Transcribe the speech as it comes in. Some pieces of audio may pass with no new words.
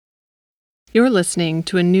You're listening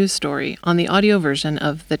to a news story on the audio version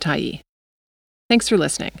of The Tyee. Thanks for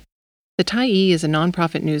listening. The Tyee is a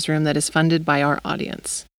nonprofit newsroom that is funded by our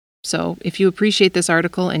audience. So, if you appreciate this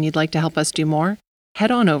article and you'd like to help us do more,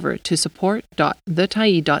 head on over to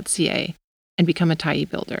support.thetyee.ca and become a Tyee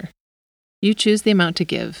builder. You choose the amount to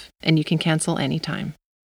give, and you can cancel anytime.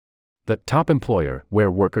 The Top Employer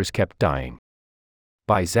Where Workers Kept Dying.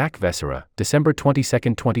 By Zach Vessera, December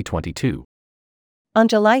 22, 2022. On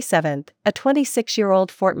July 7, a 26-year-old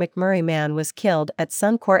Fort McMurray man was killed at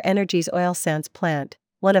Suncor Energy's oil sands plant,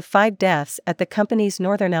 one of 5 deaths at the company's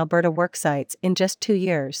northern Alberta worksites in just 2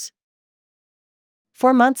 years.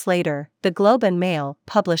 4 months later, the Globe and Mail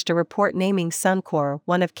published a report naming Suncor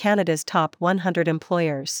one of Canada's top 100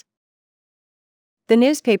 employers. The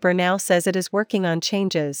newspaper now says it is working on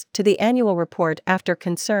changes to the annual report after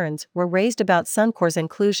concerns were raised about Suncor's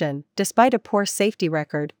inclusion, despite a poor safety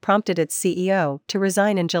record prompted its CEO to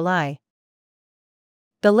resign in July.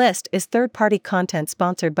 The list is third-party content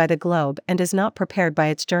sponsored by the Globe and is not prepared by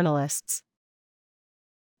its journalists.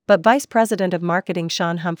 But Vice President of Marketing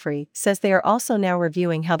Sean Humphrey says they are also now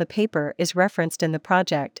reviewing how the paper is referenced in the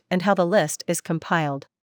project and how the list is compiled.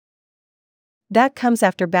 That comes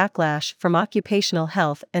after backlash from occupational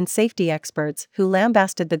health and safety experts who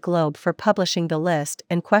lambasted the Globe for publishing the list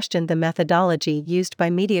and questioned the methodology used by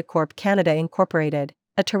MediaCorp Canada Incorporated,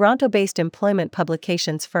 a Toronto-based employment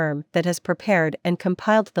publications firm that has prepared and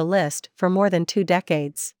compiled the list for more than 2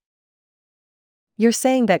 decades. You're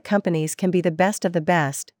saying that companies can be the best of the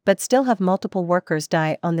best, but still have multiple workers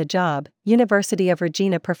die on the job, University of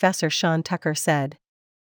Regina professor Sean Tucker said.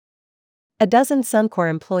 A dozen Suncor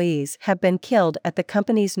employees have been killed at the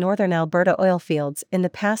company's northern Alberta oil fields in the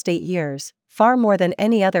past 8 years, far more than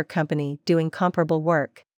any other company doing comparable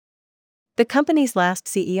work. The company's last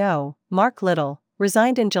CEO, Mark Little,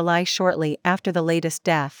 resigned in July shortly after the latest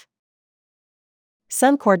death.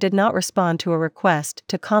 Suncor did not respond to a request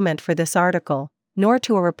to comment for this article, nor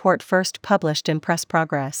to a report first published in Press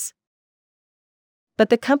Progress. But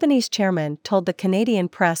the company's chairman told the Canadian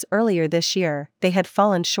press earlier this year they had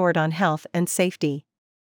fallen short on health and safety.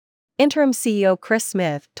 Interim CEO Chris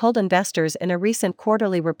Smith told investors in a recent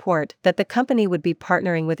quarterly report that the company would be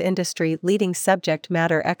partnering with industry-leading subject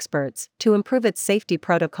matter experts to improve its safety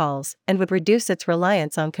protocols and would reduce its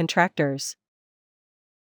reliance on contractors.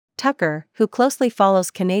 Tucker, who closely follows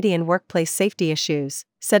Canadian workplace safety issues,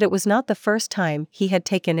 said it was not the first time he had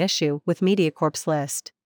taken issue with MediaCorp's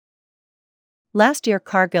list. Last year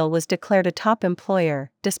Cargill was declared a top employer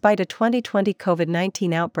despite a 2020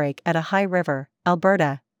 COVID-19 outbreak at a High River,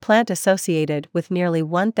 Alberta, plant associated with nearly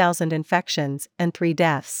 1,000 infections and 3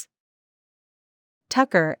 deaths.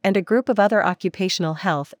 Tucker and a group of other occupational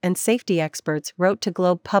health and safety experts wrote to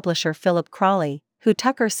Globe publisher Philip Crawley, who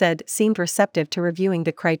Tucker said seemed receptive to reviewing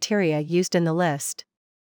the criteria used in the list.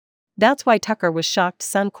 That's why Tucker was shocked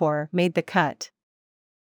Suncor made the cut.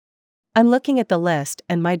 "I'm looking at the list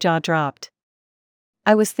and my jaw dropped.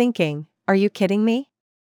 I was thinking, are you kidding me?"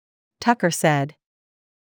 Tucker said.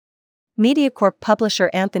 MediaCorp publisher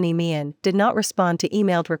Anthony Meehan did not respond to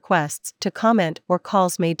emailed requests to comment or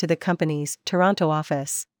calls made to the company's Toronto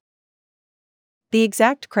office. The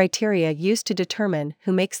exact criteria used to determine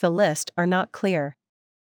who makes the list are not clear.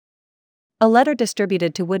 A letter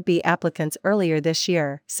distributed to would-be applicants earlier this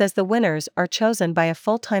year says the winners are chosen by a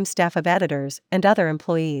full-time staff of editors and other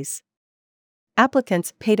employees.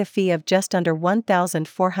 Applicants paid a fee of just under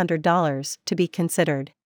 $1,400 to be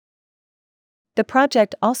considered. The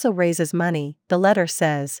project also raises money, the letter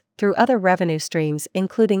says, through other revenue streams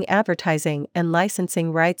including advertising and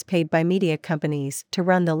licensing rights paid by media companies to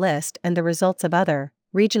run the list and the results of other,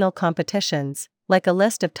 regional competitions, like a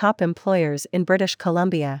list of top employers in British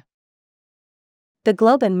Columbia. The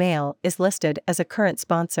Globe and Mail is listed as a current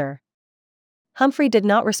sponsor. Humphrey did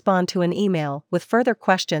not respond to an email with further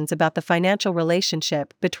questions about the financial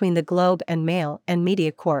relationship between the Globe and Mail and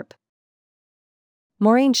MediaCorp.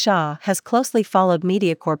 Maureen Shaw has closely followed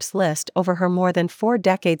MediaCorp's list over her more than 4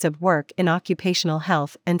 decades of work in occupational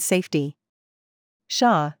health and safety.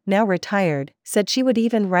 Shaw, now retired, said she would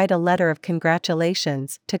even write a letter of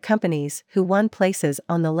congratulations to companies who won places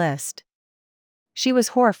on the list. She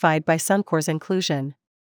was horrified by Suncor's inclusion.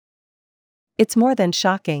 "It's more than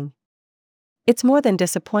shocking. It's more than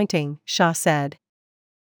disappointing," Shaw said.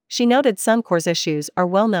 She noted Suncor's issues are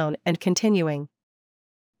well known and continuing.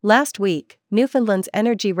 Last week, Newfoundland's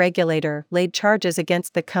energy regulator laid charges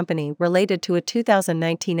against the company related to a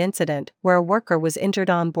 2019 incident where a worker was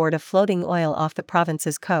injured on board a floating oil off the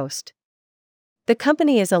province's coast. The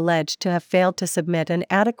company is alleged to have failed to submit an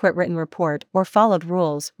adequate written report or followed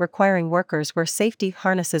rules requiring workers wear safety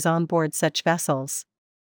harnesses on board such vessels.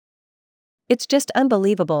 It's just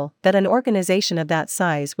unbelievable that an organization of that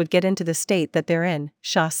size would get into the state that they're in,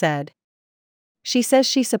 Shaw said. She says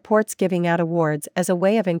she supports giving out awards as a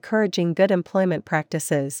way of encouraging good employment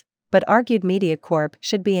practices, but argued MediaCorp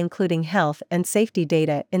should be including health and safety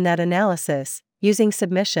data in that analysis, using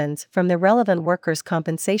submissions from the relevant workers'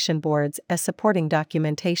 compensation boards as supporting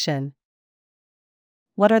documentation.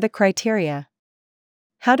 What are the criteria?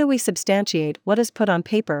 How do we substantiate what is put on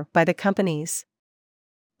paper by the companies?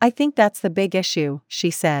 I think that's the big issue, she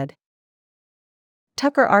said.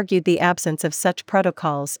 Tucker argued the absence of such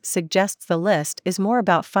protocols suggests the list is more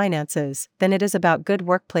about finances than it is about good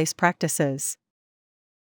workplace practices.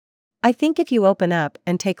 I think if you open up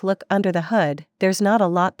and take a look under the hood, there's not a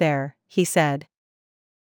lot there, he said.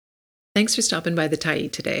 Thanks for stopping by the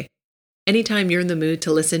Tyee today. Anytime you're in the mood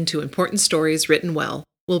to listen to important stories written well,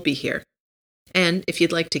 we'll be here. And if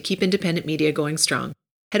you'd like to keep independent media going strong,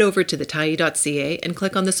 head over to thetyee.ca and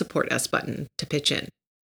click on the Support Us button to pitch in.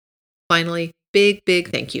 Finally, big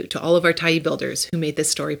thank you to all of our Tyee builders who made this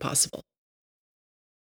story possible.